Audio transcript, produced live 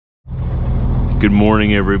Good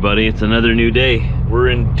morning, everybody. It's another new day. We're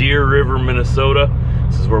in Deer River, Minnesota.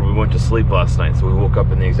 This is where we went to sleep last night, so we woke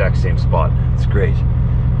up in the exact same spot. It's great.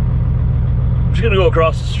 I'm just gonna go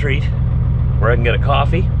across the street where I can get a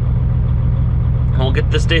coffee, and we'll get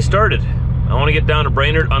this day started. I want to get down to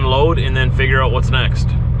Brainerd, unload, and then figure out what's next.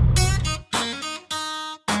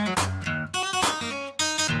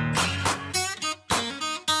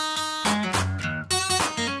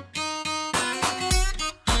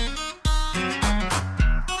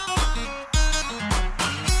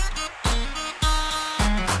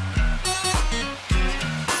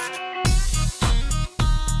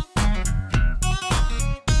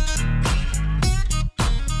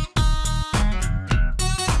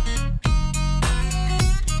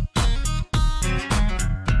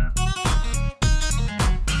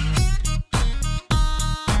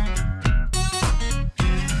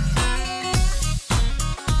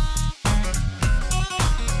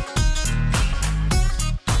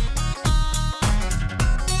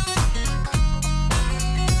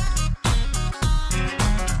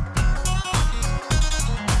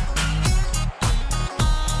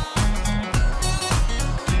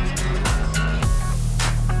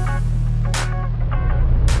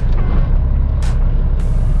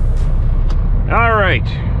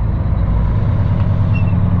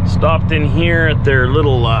 Stopped in here at their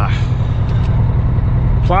little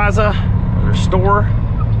plaza, their store.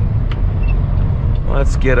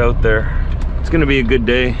 Let's get out there. It's gonna be a good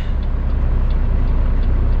day,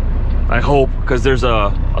 I hope, because there's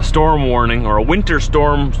a storm warning, or a winter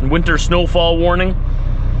snowfall warning.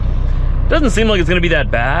 Doesn't seem like it's gonna be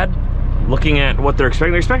that bad, looking at what they're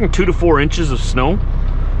expecting. They're expecting 2 to 4 inches of snow.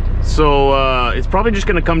 So it's probably just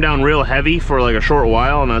gonna come down real heavy for like a short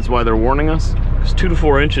while, and that's why they're warning us. Because 2 to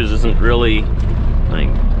 4 inches isn't really like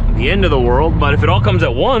the end of the world, but if it all comes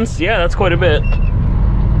at once, yeah, that's quite a bit.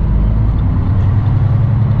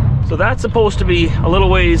 So that's supposed to be a little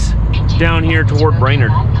ways down here toward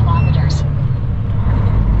Brainerd.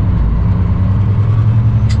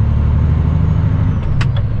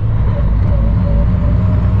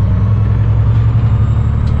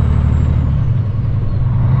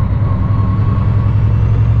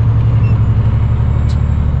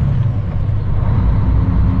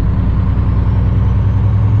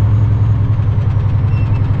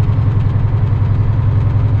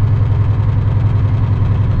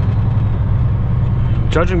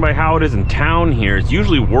 Judging by how it is in town here, it's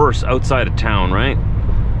usually worse outside of town, right?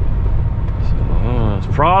 So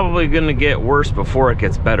it's probably gonna get worse before it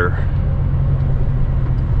gets better.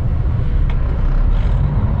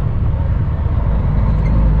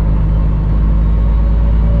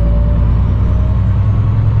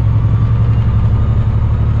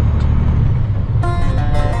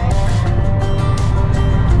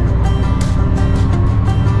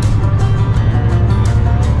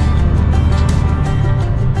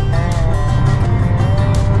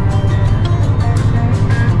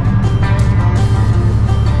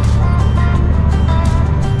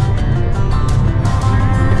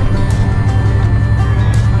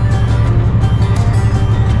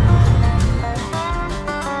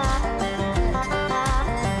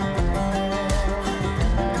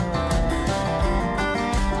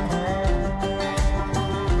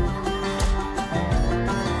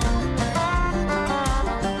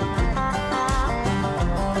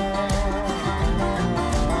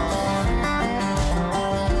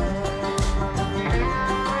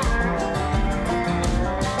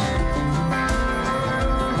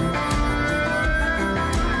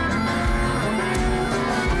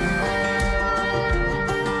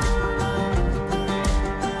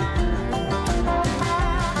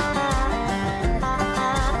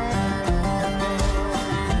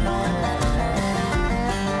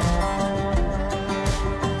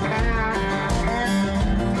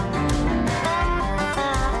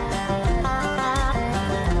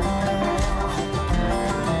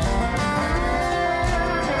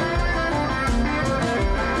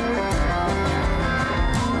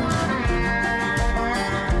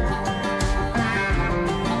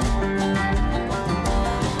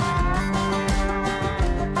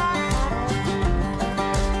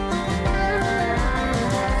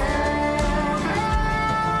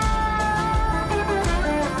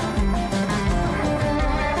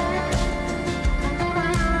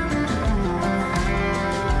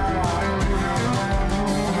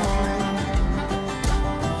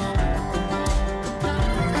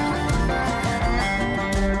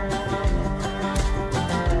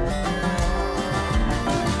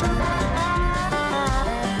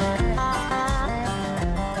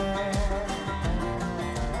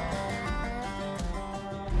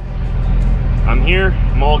 I'm here,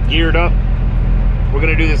 I'm all geared up. We're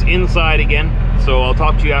gonna do this inside again, so I'll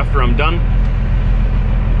talk to you after I'm done.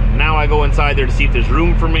 Now I go inside there to see if there's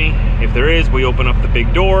room for me. If there is, we open up the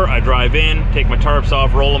big door, I drive in, take my tarps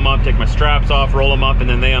off, roll them up, take my straps off, roll them up, and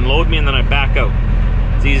then they unload me, and then I back out.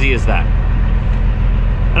 It's easy as that.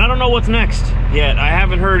 And I don't know what's next yet. I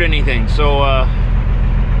haven't heard anything, so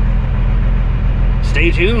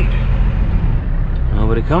stay tuned.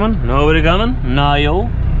 Nobody coming? Nobody coming? Nah, yo.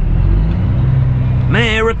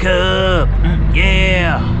 America,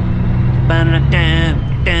 yeah.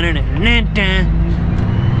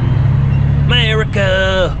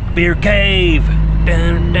 America, beer cave.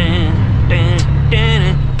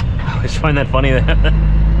 I always find that funny.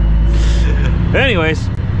 Anyways,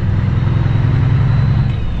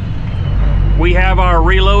 we have our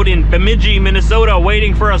reload in Bemidji, Minnesota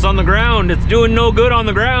waiting for us on the ground. It's doing no good on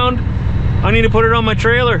the ground. I need to put it on my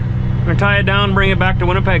trailer. I'm gonna tie it down and bring it back to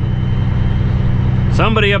Winnipeg.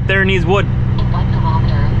 Somebody up there needs wood. In 1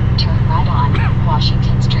 kilometer, turn right on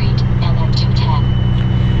Washington Street and then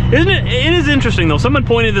 210. Isn't it? It is interesting though. Someone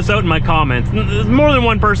pointed this out in my comments. More than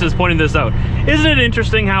one person has pointed this out. Isn't it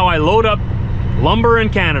interesting how I load up lumber in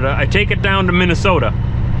Canada, I take it down to Minnesota,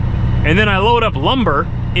 and then I load up lumber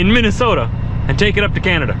in Minnesota and take it up to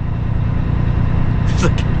Canada? It's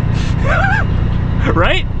like,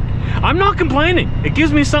 right? I'm not complaining. It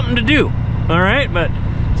gives me something to do. All right, but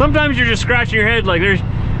sometimes you're just scratching your head like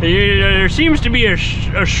there seems to be a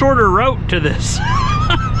shorter route to this.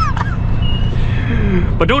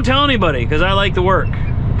 But don't tell anybody, because I like the work.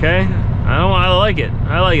 Okay, I like it.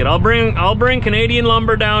 I like it. I'll bring Canadian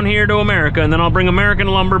lumber down here to America, and then I'll bring American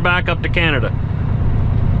lumber back up to Canada.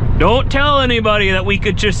 Don't tell anybody that we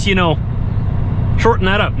could just, you know, shorten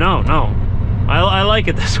that up. No, no. I like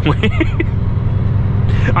it this way.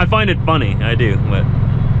 I find it funny. I do, but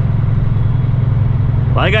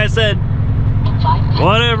like I said,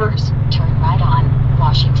 whatever. Turn right on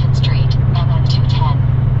Washington Street and then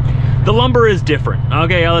 210. The lumber is different.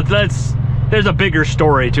 Okay, there's a bigger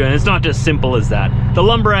story to it. It's not just simple as that. The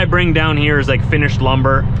lumber I bring down here is like finished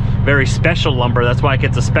lumber, very special lumber. That's why it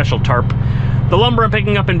gets a special tarp. The lumber I'm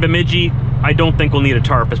picking up in Bemidji, I don't think we'll need a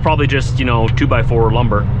tarp. It's probably just, you know, 2x4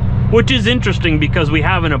 lumber, which is interesting because we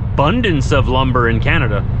have an abundance of lumber in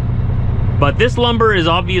Canada. But this lumber is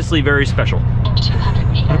obviously very special. In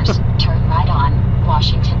 200 meters, turn right on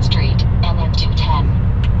Washington Street and then 210.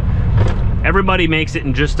 Everybody makes it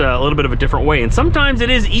in just a little bit of a different way. And sometimes it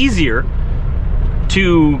is easier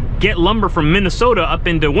to get lumber from Minnesota up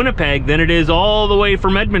into Winnipeg than it is all the way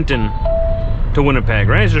from Edmonton to Winnipeg,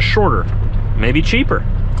 right? It's just shorter, maybe cheaper.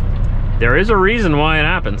 There is a reason why it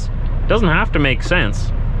happens. It doesn't have to make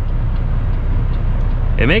sense.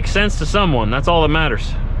 It makes sense to someone, that's all that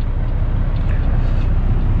matters.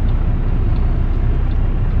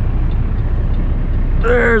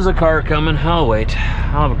 There's a car coming. I'll wait.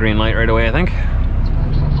 I'll have a green light right away, I think. For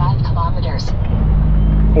 5 kilometers.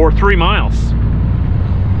 Or 3 miles.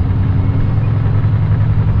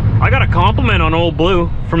 I got a compliment on Old Blue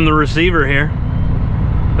from the receiver here.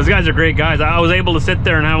 Those guys are great guys. I was able to sit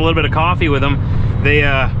there and have a little bit of coffee with them. They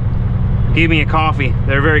gave me a coffee.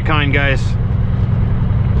 They're very kind guys.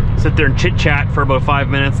 Sit there and chit chat for about 5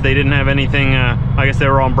 minutes. They didn't have anything, I guess they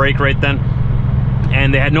were on break right then.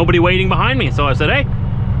 And they had nobody waiting behind me. So I said, hey,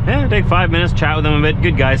 yeah, take 5 minutes, chat with them a bit.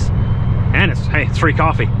 Good guys. And hey, it's free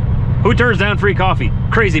coffee. Who turns down free coffee?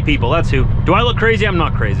 Crazy people, that's who. Do I look crazy? I'm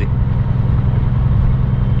not crazy.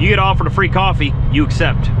 You get offered a free coffee, you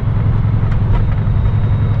accept.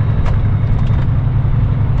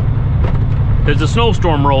 There's a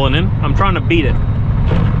snowstorm rolling in. I'm trying to beat it.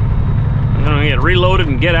 I'm gonna get reloaded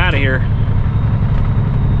and get out of here.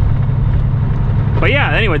 But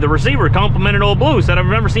yeah, anyway, the receiver complimented Old Blue, said, I've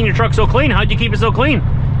never seen your truck so clean. How'd you keep it so clean?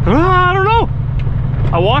 I don't know.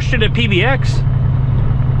 I washed it at PBX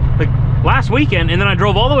like last weekend, and then I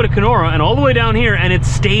drove all the way to Kenora and all the way down here, and it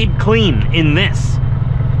stayed clean in this.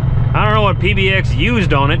 I don't know what PBX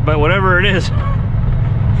used on it, but whatever it is,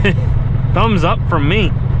 thumbs up from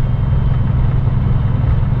me.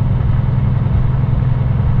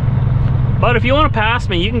 But if you want to pass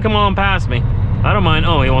me, you can come on past me. I don't mind.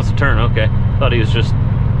 Oh, he wants to turn. Okay. Thought he was just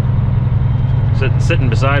sitting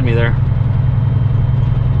beside me there.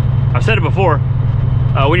 I've said it before.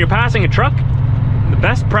 When you're passing a truck, the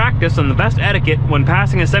best practice and the best etiquette when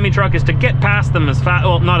passing a semi-truck is to get past them as fast,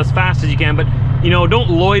 well, not as fast as you can, but, you know, don't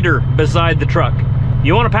loiter beside the truck.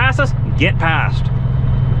 You want to pass us? Get past.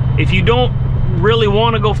 If you don't really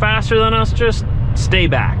want to go faster than us, just stay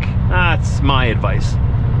back. That's my advice.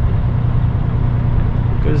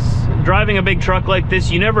 Because driving a big truck like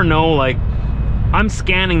this, you never know, like, I'm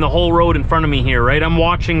scanning the whole road in front of me here, right? I'm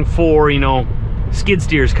watching for, you know, skid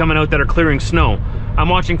steers coming out that are clearing snow. I'm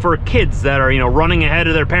watching for kids that are, you know, running ahead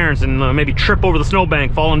of their parents and maybe trip over the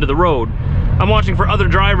snowbank, fall into the road. I'm watching for other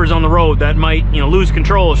drivers on the road that might, you know, lose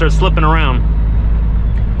control or start slipping around.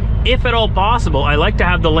 If at all possible, I like to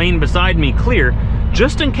have the lane beside me clear,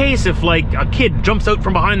 just in case if like a kid jumps out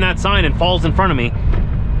from behind that sign and falls in front of me,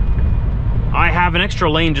 I have an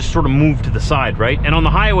extra lane just sort of moved to the side, right? And on the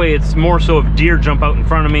highway, it's more so if deer jump out in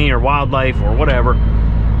front of me or wildlife or whatever.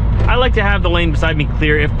 I like to have the lane beside me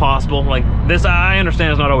clear if possible. Like this, I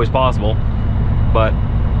understand it's not always possible, but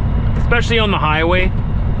especially on the highway,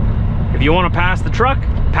 if you want to pass the truck,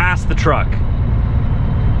 pass the truck.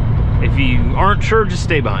 If you aren't sure, just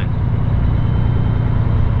stay behind.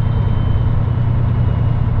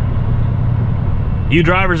 You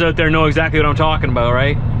drivers out there know exactly what I'm talking about,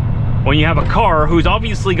 right? When you have a car who's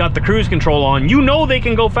obviously got the cruise control on, you know they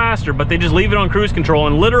can go faster, but they just leave it on cruise control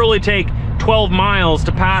and literally take 12 miles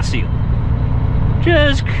to pass you.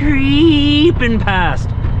 Just creeping past.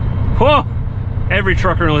 Whoa! Every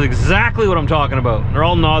trucker knows exactly what I'm talking about. They're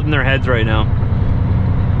all nodding their heads right now.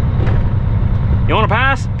 You want to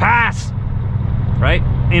pass? Pass! Right?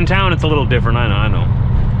 In town, it's a little different. I know.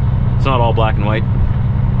 It's not all black and white.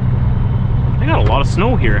 They got a lot of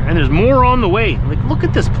snow here, and there's more on the way. Like, look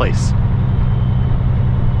at this place.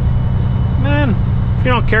 Man, if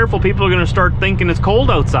you're not careful, people are going to start thinking it's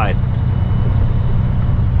cold outside.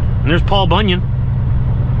 And there's Paul Bunyan.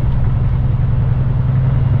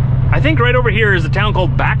 I think right over here is a town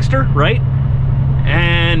called Baxter, right?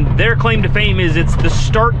 And their claim to fame is it's the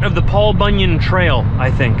start of the Paul Bunyan Trail,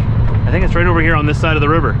 I think. I think it's right over here on this side of the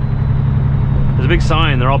river. There's a big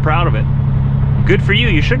sign, they're all proud of it. Good for you,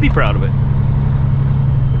 you should be proud of it.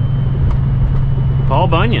 Paul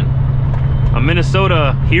Bunyan. A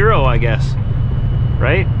Minnesota hero, I guess.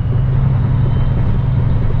 Right?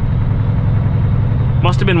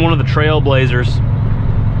 Must have been one of the trailblazers.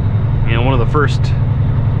 You know, one of the first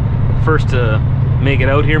to make it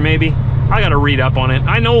out here, maybe. I gotta read up on it.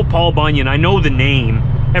 I know Paul Bunyan, I know the name.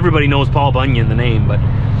 Everybody knows Paul Bunyan, the name, but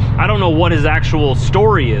I don't know what his actual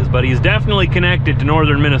story is, but he's definitely connected to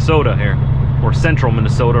northern Minnesota here, or central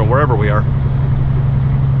Minnesota, or wherever we are.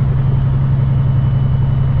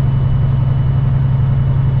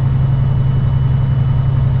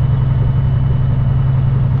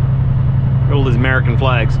 All these American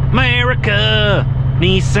flags. America!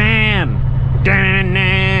 Nissan!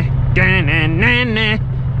 Da-na-na, da-na-na-na.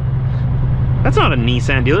 That's not a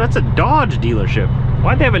Nissan dealer, that's a Dodge dealership.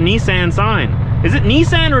 Why'd they have a Nissan sign? Is it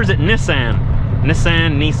Nissan or is it Nissan?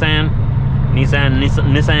 Nissan, Nissan, Nissan,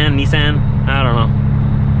 Nissan, Nissan. I don't know.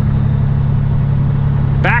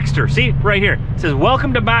 Baxter, see, right here. It says,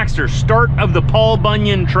 welcome to Baxter, start of the Paul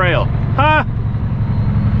Bunyan Trail. Huh?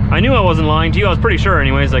 I knew I wasn't lying to you. I was pretty sure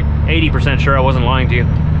anyways, like 80% sure I wasn't lying to you.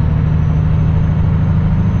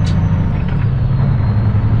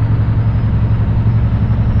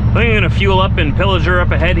 I think I'm gonna fuel up in Pillager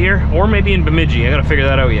up ahead here, or maybe in Bemidji. I gotta figure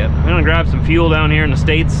that out yet. I'm gonna grab some fuel down here in the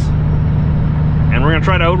States, and we're gonna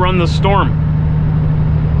try to outrun the storm.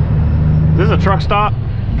 Is this a truck stop?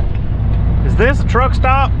 Is this a truck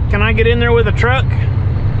stop? Can I get in there with a truck?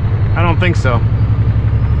 I don't think so.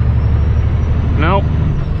 Nope.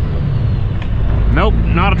 Nope,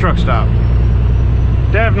 not a truck stop.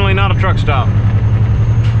 Definitely not a truck stop.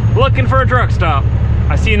 Looking for a truck stop.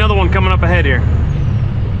 I see another one coming up ahead here.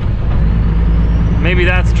 Maybe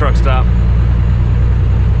that's a truck stop.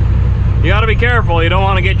 You gotta be careful, you don't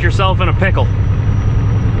want to get yourself in a pickle.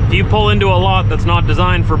 If you pull into a lot that's not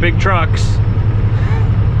designed for big trucks,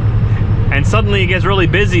 and suddenly it gets really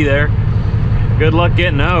busy there, good luck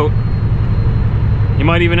getting out. You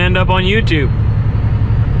might even end up on YouTube.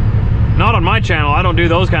 Not on my channel, I don't do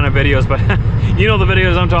those kind of videos, but you know the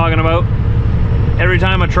videos I'm talking about. Every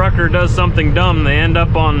time a trucker does something dumb, they end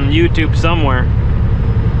up on YouTube somewhere.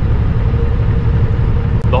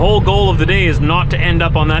 The whole goal of the day is not to end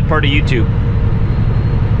up on that part of YouTube.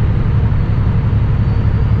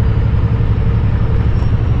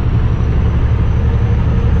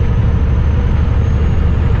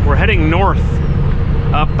 We're heading north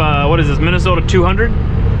up, what is this, Minnesota 200?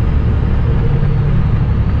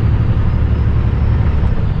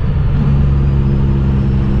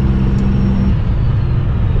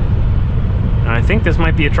 I think this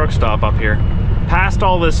might be a truck stop up here. Past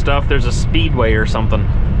all this stuff, there's a speedway or something.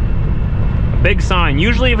 A big sign.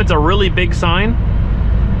 Usually if it's a really big sign,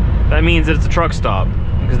 that means it's a truck stop,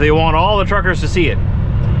 because they want all the truckers to see it.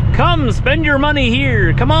 Come, spend your money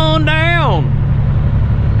here. Come on down.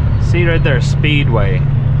 See right there, speedway.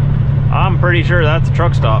 I'm pretty sure that's a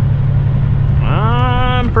truck stop.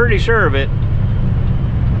 I'm pretty sure of it.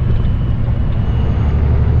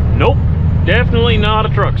 Nope, definitely not a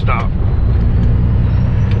truck stop.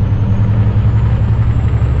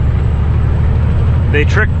 They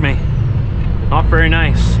tricked me. Not very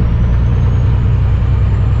nice.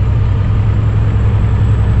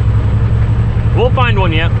 We'll find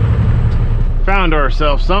one yet. Found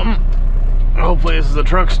ourselves something. Hopefully this is a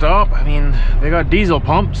truck stop. I mean, they got diesel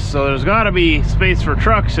pumps, so there's got to be space for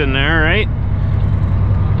trucks in there, right?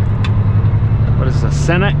 What is this,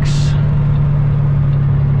 a Cenex?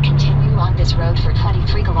 Continue on this road for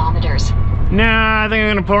 23 kilometers. Nah, I think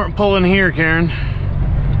I'm gonna pull in here, Karen.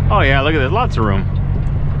 Oh yeah, look at this, lots of room.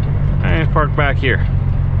 Nice, park back here.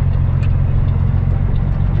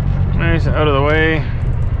 Nice, out of the way.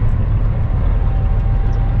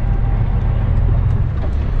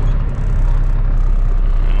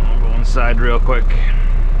 I'll go inside real quick.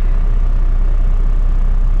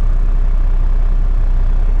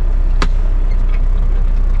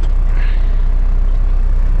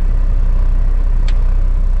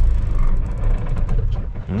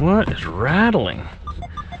 What is rattling?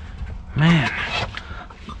 Man.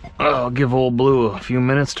 I'll give old Blue a few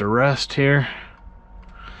minutes to rest here.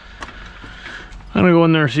 I'm gonna go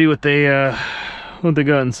in there and see what they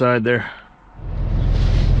got inside there.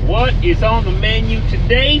 What is on the menu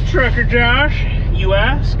today, Trucker Josh, you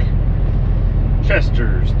ask?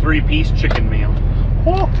 Chester's 3-piece chicken meal.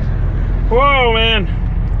 Whoa, whoa, man.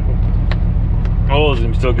 Oh, this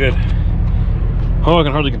is still good. Oh, I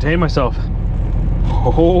can hardly contain myself.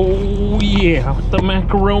 Oh yeah, with the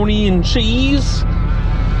macaroni and cheese.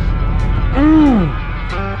 Mmm.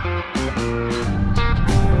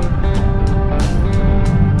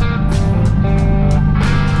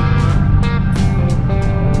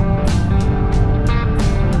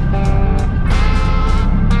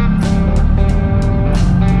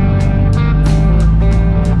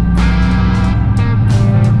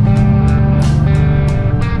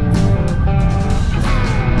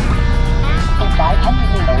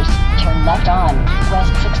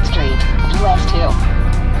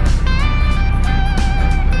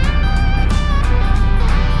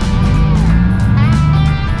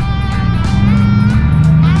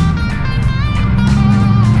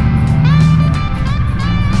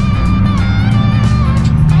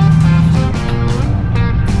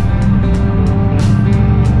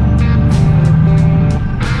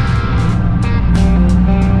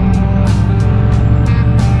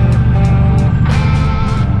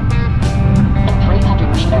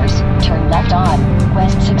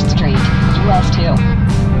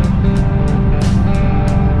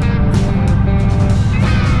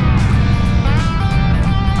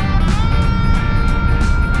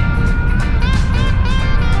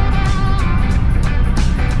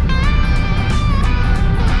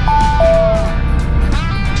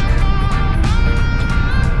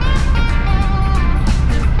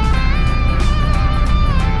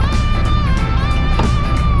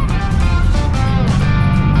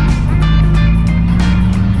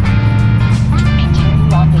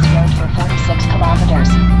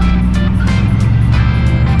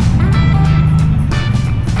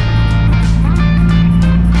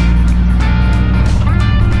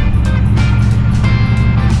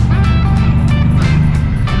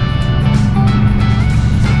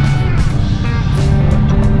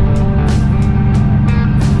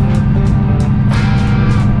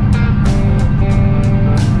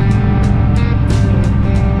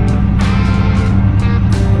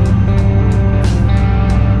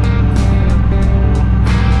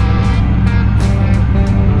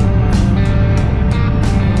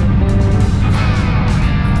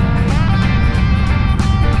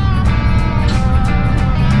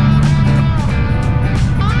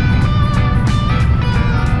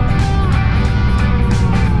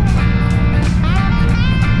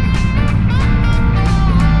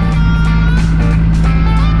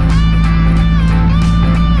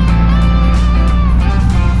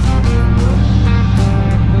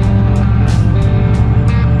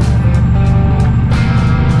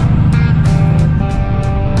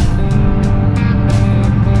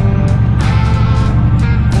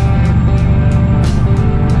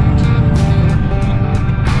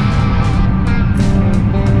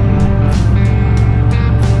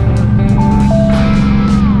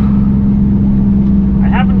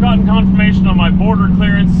 On my border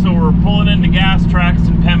clearance, so we're pulling into gas tracks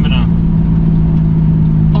in Pembina.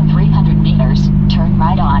 In 300 meters, turn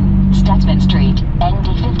right on Stutzman Street,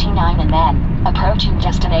 ND 59, and then approaching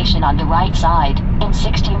destination on the right side in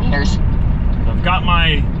 60 meters. I've got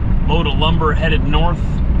my load of lumber headed north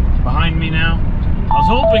behind me now. I was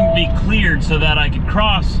hoping to be cleared so that I could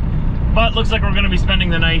cross, but looks like we're going to be spending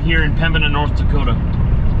the night here in Pembina, North Dakota,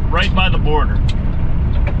 right by the border.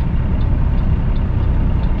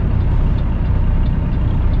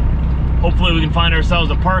 Hopefully we can find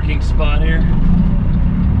ourselves a parking spot here.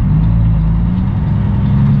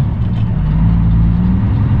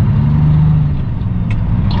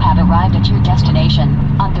 arrived at your destination.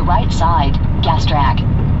 On the right side, gas track.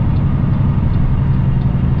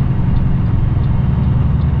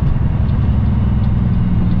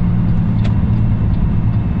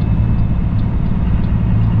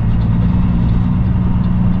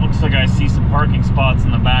 Looks like I see some parking spots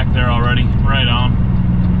in the back there already. Right on.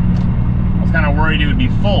 I was kind of worried it would be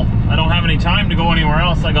full. I don't have any time to go anywhere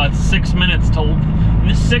else. I got 6 minutes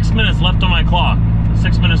left on my clock.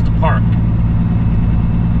 6 minutes to park.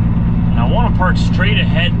 And I want to park straight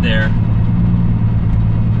ahead there.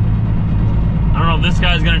 I don't know if this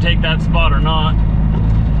guy's going to take that spot or not.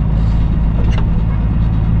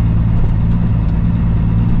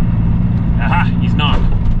 Aha, he's not.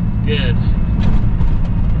 Good.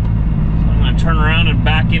 So I'm going to turn around and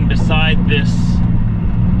back in beside this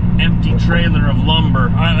empty trailer of lumber.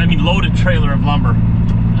 I mean loaded trailer of lumber.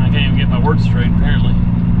 I can't even get my words straight apparently.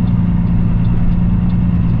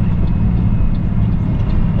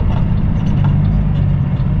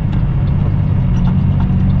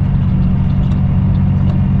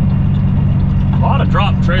 A lot of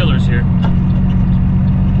drop trailers here.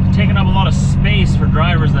 It's taking up a lot of space for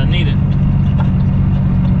drivers that need it.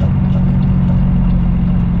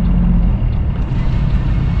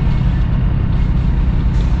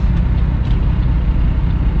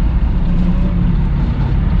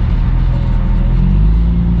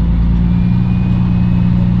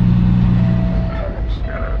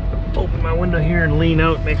 Here and lean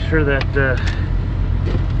out, make sure that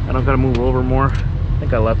I don't gotta move over more. I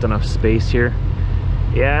think I left enough space here.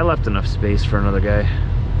 Yeah, I left enough space for another guy.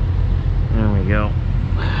 There we go.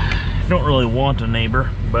 Don't really want a neighbor,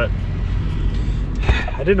 but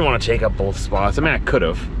I didn't want to take up both spots. I mean, I could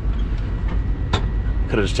have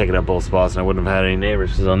just taken up both spots and I wouldn't have had any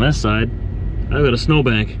neighbors, because on this side I've got a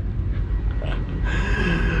snowbank.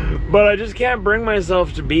 But I just can't bring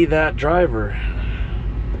myself to be that driver.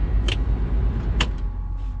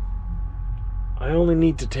 I only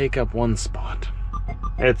need to take up one spot.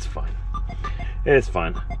 It's fine. It's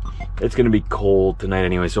fine. It's gonna be cold tonight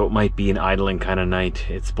anyway, so it might be an idling kind of night.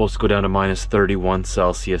 It's supposed to go down to minus 31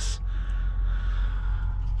 Celsius.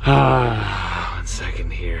 1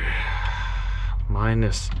 second here.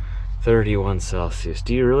 Minus 31 Celsius.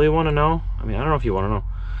 Do you really want to know? I mean, I don't know if you want to know.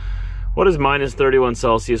 What is minus 31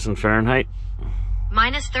 Celsius in Fahrenheit?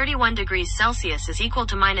 Minus 31 degrees Celsius is equal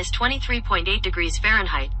to minus 23.8 degrees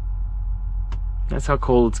Fahrenheit. That's how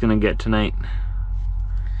cold it's gonna get tonight.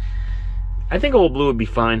 I think Old Blue would be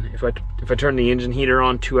fine if I turned the engine heater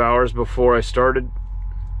on 2 hours before I started.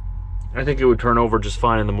 I think it would turn over just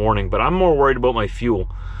fine in the morning, but I'm more worried about my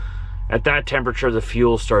fuel. At that temperature, the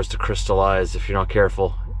fuel starts to crystallize if you're not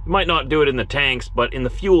careful. You might not do it in the tanks, but in the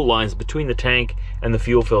fuel lines between the tank and the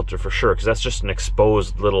fuel filter for sure, because that's just an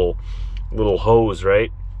exposed little hose,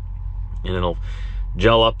 right? And it'll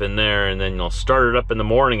gel up in there, and then you'll start it up in the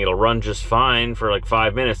morning. It'll run just fine for like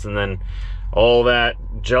 5 minutes, and then all that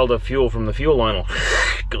gelled up fuel from the fuel line will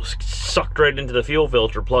go sucked right into the fuel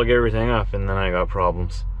filter, plug everything up, and then I got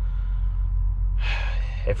problems.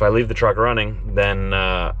 If I leave the truck running, then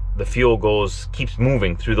the fuel keeps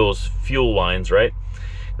moving through those fuel lines, right?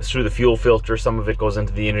 It's through the fuel filter. Some of it goes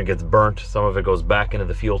into the engine, gets burnt. Some of it goes back into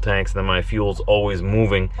the fuel tanks. And then my fuel's always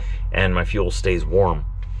moving, and my fuel stays warm.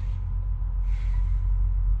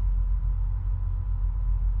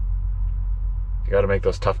 You got to make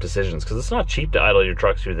those tough decisions, because it's not cheap to idle your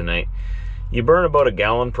truck through the night. You burn about a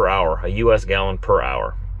gallon per hour, a US gallon per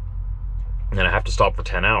hour, and I have to stop for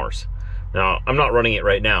 10 hours. Now, I'm not running it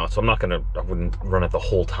right now, so I wouldn't run it the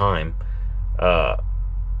whole time.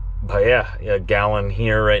 But yeah, a gallon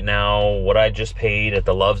here right now. What I just paid at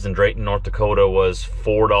the Loves in Drayton, North Dakota was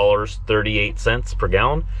 $4.38 per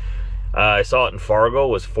gallon. I saw it in Fargo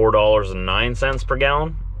was $4.09 per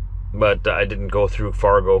gallon. But I didn't go through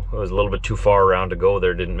Fargo. It was a little bit too far around to go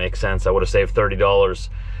there. It didn't make sense. I would have saved $30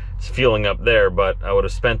 fueling up there, but I would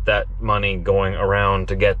have spent that money going around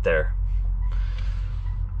to get there.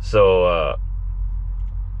 So,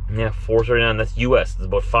 yeah, $4.39. That's US. It's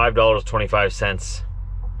about $5.25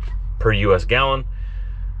 per US gallon.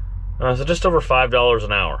 So just over $5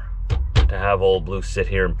 an hour to have Old Blue sit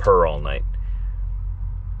here and purr all night.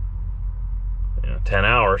 10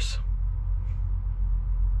 hours.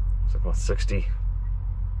 It's like, what, 60?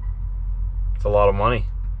 It's a lot of money.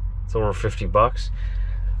 It's over 50 bucks.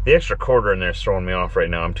 The extra quarter in there is throwing me off right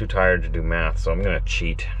now. I'm too tired to do math, so I'm gonna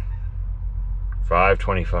cheat.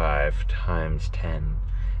 $5.25 times 10.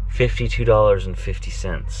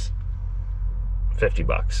 $52.50. 50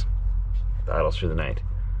 bucks. Idles through the night.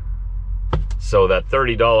 So that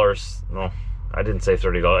 $30, no, I didn't save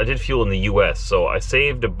 $30. I did fuel in the US, so I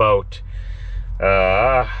saved about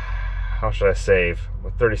how should I save?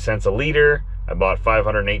 With 30 cents a liter, I bought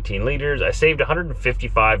 518 liters. I saved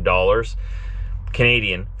 $155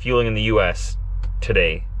 Canadian fueling in the US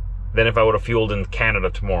today than if I would have fueled in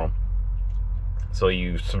Canada tomorrow. So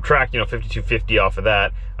you subtract, $52.50 off of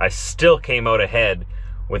that, I still came out ahead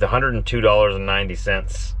with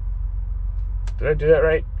 $102.90. Did I do that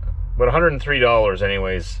right? But $103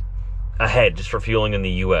 anyways ahead just for fueling in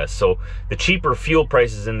the US. So the cheaper fuel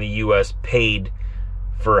prices in the US paid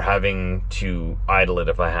for having to idle it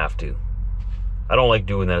if I have to. I don't like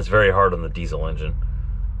doing that. It's very hard on the diesel engine.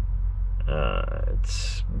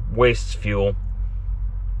 It wastes fuel.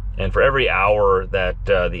 And for every hour that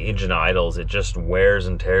the engine idles, it just wears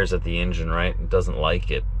and tears at the engine, right? It doesn't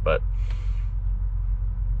like it, but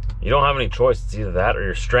you don't have any choice. It's either that or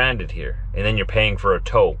you're stranded here. And then you're paying for a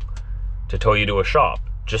tow to tow you to a shop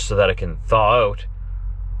just so that it can thaw out,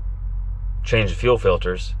 change the fuel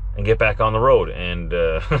filters, and get back on the road and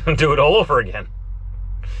do it all over again.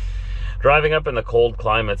 Driving up in the cold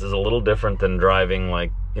climates is a little different than driving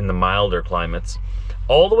like in the milder climates.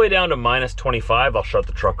 All the way down to -25, I'll shut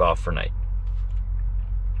the truck off for night.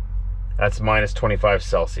 That's -25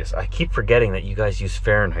 Celsius. I keep forgetting that you guys use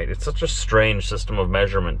Fahrenheit. It's such a strange system of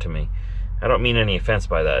measurement to me. I don't mean any offense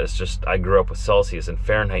by that. It's just I grew up with Celsius, and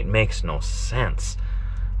Fahrenheit makes no sense.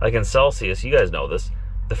 Like in Celsius, you guys know this,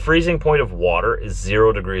 the freezing point of water is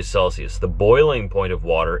 0 degrees Celsius. The boiling point of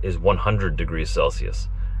water is 100 degrees Celsius.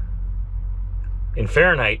 In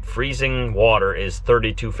Fahrenheit, freezing water is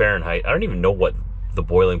 32 Fahrenheit. I don't even know what the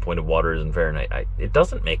boiling point of water is in Fahrenheit. It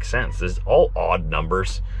doesn't make sense. It's all odd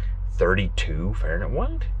numbers. 32 Fahrenheit,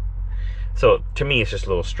 what? So to me, it's just a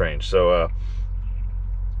little strange. So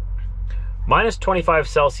 -25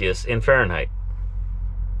 Celsius in Fahrenheit.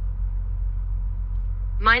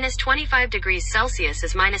 -25 degrees Celsius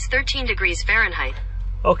is -13 degrees Fahrenheit.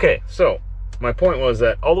 Okay, so my point was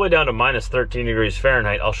that all the way down to -13 degrees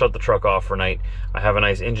Fahrenheit, I'll shut the truck off for night. I have a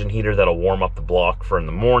nice engine heater that'll warm up the block for in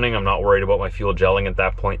the morning. I'm not worried about my fuel gelling at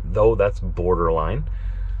that point, though that's borderline.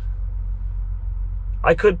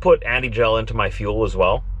 I could put anti-gel into my fuel as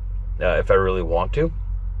well, if I really want to.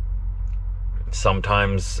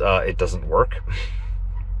 Sometimes it doesn't work.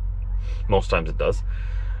 Most times it does.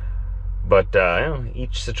 But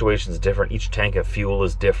each situation is different. Each tank of fuel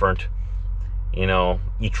is different.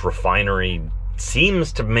 Each refinery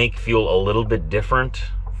seems to make fuel a little bit different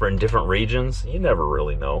for in different regions. You never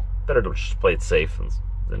really know. Better to just play it safe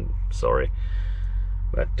than sorry.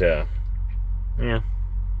 But yeah,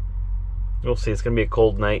 we'll see. It's gonna be a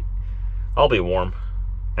cold night. I'll be warm,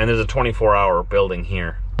 and there's a 24-hour building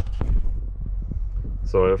here.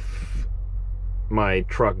 So if my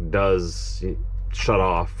truck does shut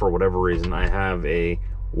off for whatever reason, I have a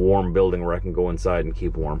warm building where I can go inside and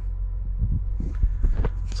keep warm.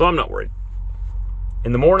 So I'm not worried.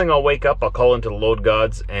 In the morning, I'll wake up, I'll call into the load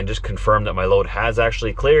gods and just confirm that my load has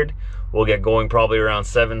actually cleared. We'll get going probably around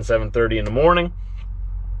 7:30 in the morning.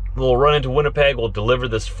 We'll run into Winnipeg, we'll deliver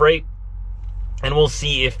this freight, and we'll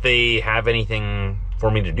see if they have anything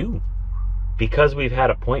for me to do. Because we've had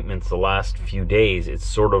appointments the last few days, it's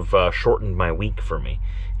sort of shortened my week for me.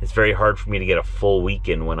 It's very hard for me to get a full week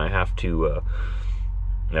in when I have to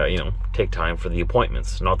take time for the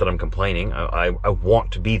appointments. Not that I'm complaining. I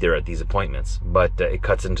want to be there at these appointments, but it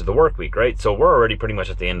cuts into the work week, right? So we're already pretty much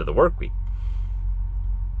at the end of the work week.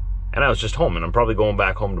 And I was just home, and I'm probably going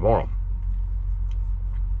back home tomorrow.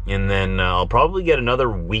 And then I'll probably get another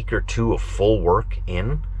week or two of full work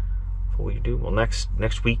in. Full week do? Well,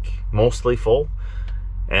 next week, mostly full.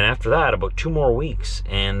 And after that, about 2 more weeks.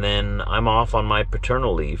 And then I'm off on my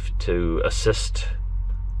paternal leave to assist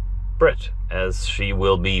Britt, as she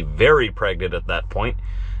will be very pregnant at that point.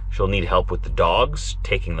 She'll need help with the dogs,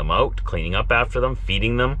 taking them out, cleaning up after them,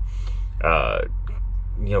 feeding them,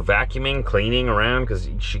 vacuuming, cleaning around, because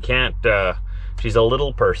she can't, she's a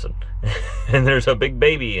little person, and there's a big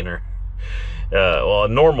baby in her. A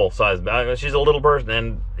normal size, she's a little person,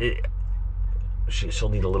 and she'll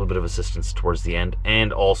need a little bit of assistance towards the end,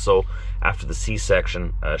 and also after the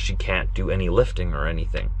C-section, she can't do any lifting or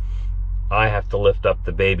anything. I have to lift up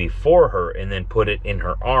the baby for her and then put it in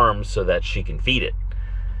her arms so that she can feed it.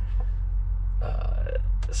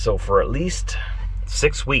 So for at least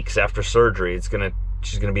 6 weeks after surgery,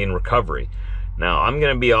 she's gonna be in recovery. Now I'm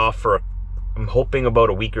gonna be off for I'm hoping about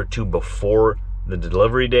a week or two before the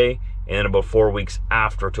delivery day, and then about 4 weeks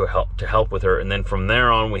after to help with her. And then from there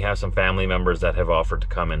on, we have some family members that have offered to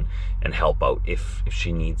come in and help out if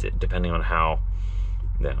she needs it, depending on how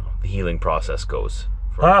the healing process goes.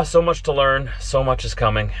 So much to learn, so much is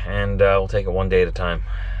coming, and we'll take it one day at a time.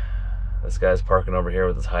 This guy's parking over here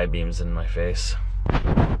with his high beams in my face. Look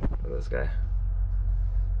at this guy.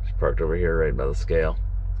 Just parked over here right by the scale.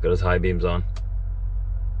 He's got his high beams on.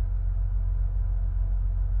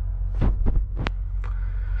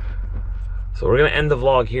 So we're gonna end the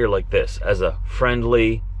vlog here like this, as a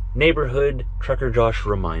friendly neighborhood Trucker Josh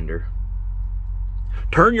reminder.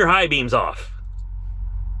 Turn your high beams off,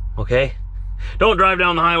 okay? Don't drive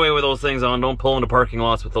down the highway with those things on. Don't pull into parking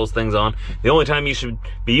lots with those things on. The only time you should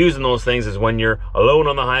be using those things is when you're alone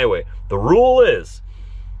on the highway. The rule is,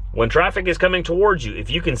 when traffic is coming towards you, if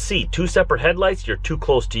you can see two separate headlights, you're too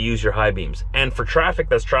close to use your high beams. And for traffic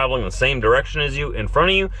that's traveling the same direction as you in front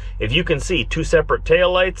of you, if you can see two separate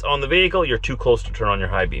tail lights on the vehicle, you're too close to turn on your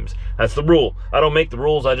high beams. That's the rule. I don't make the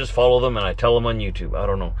rules, I just follow them and I tell them on YouTube. I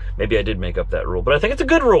don't know. Maybe I did make up that rule, but I think it's a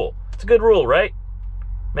good rule. It's a good rule, right?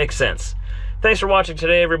 Makes sense. Thanks for watching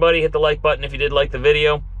today, everybody. Hit the like button if you did like the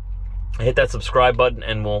video. Hit that subscribe button,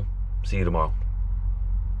 and we'll see you tomorrow.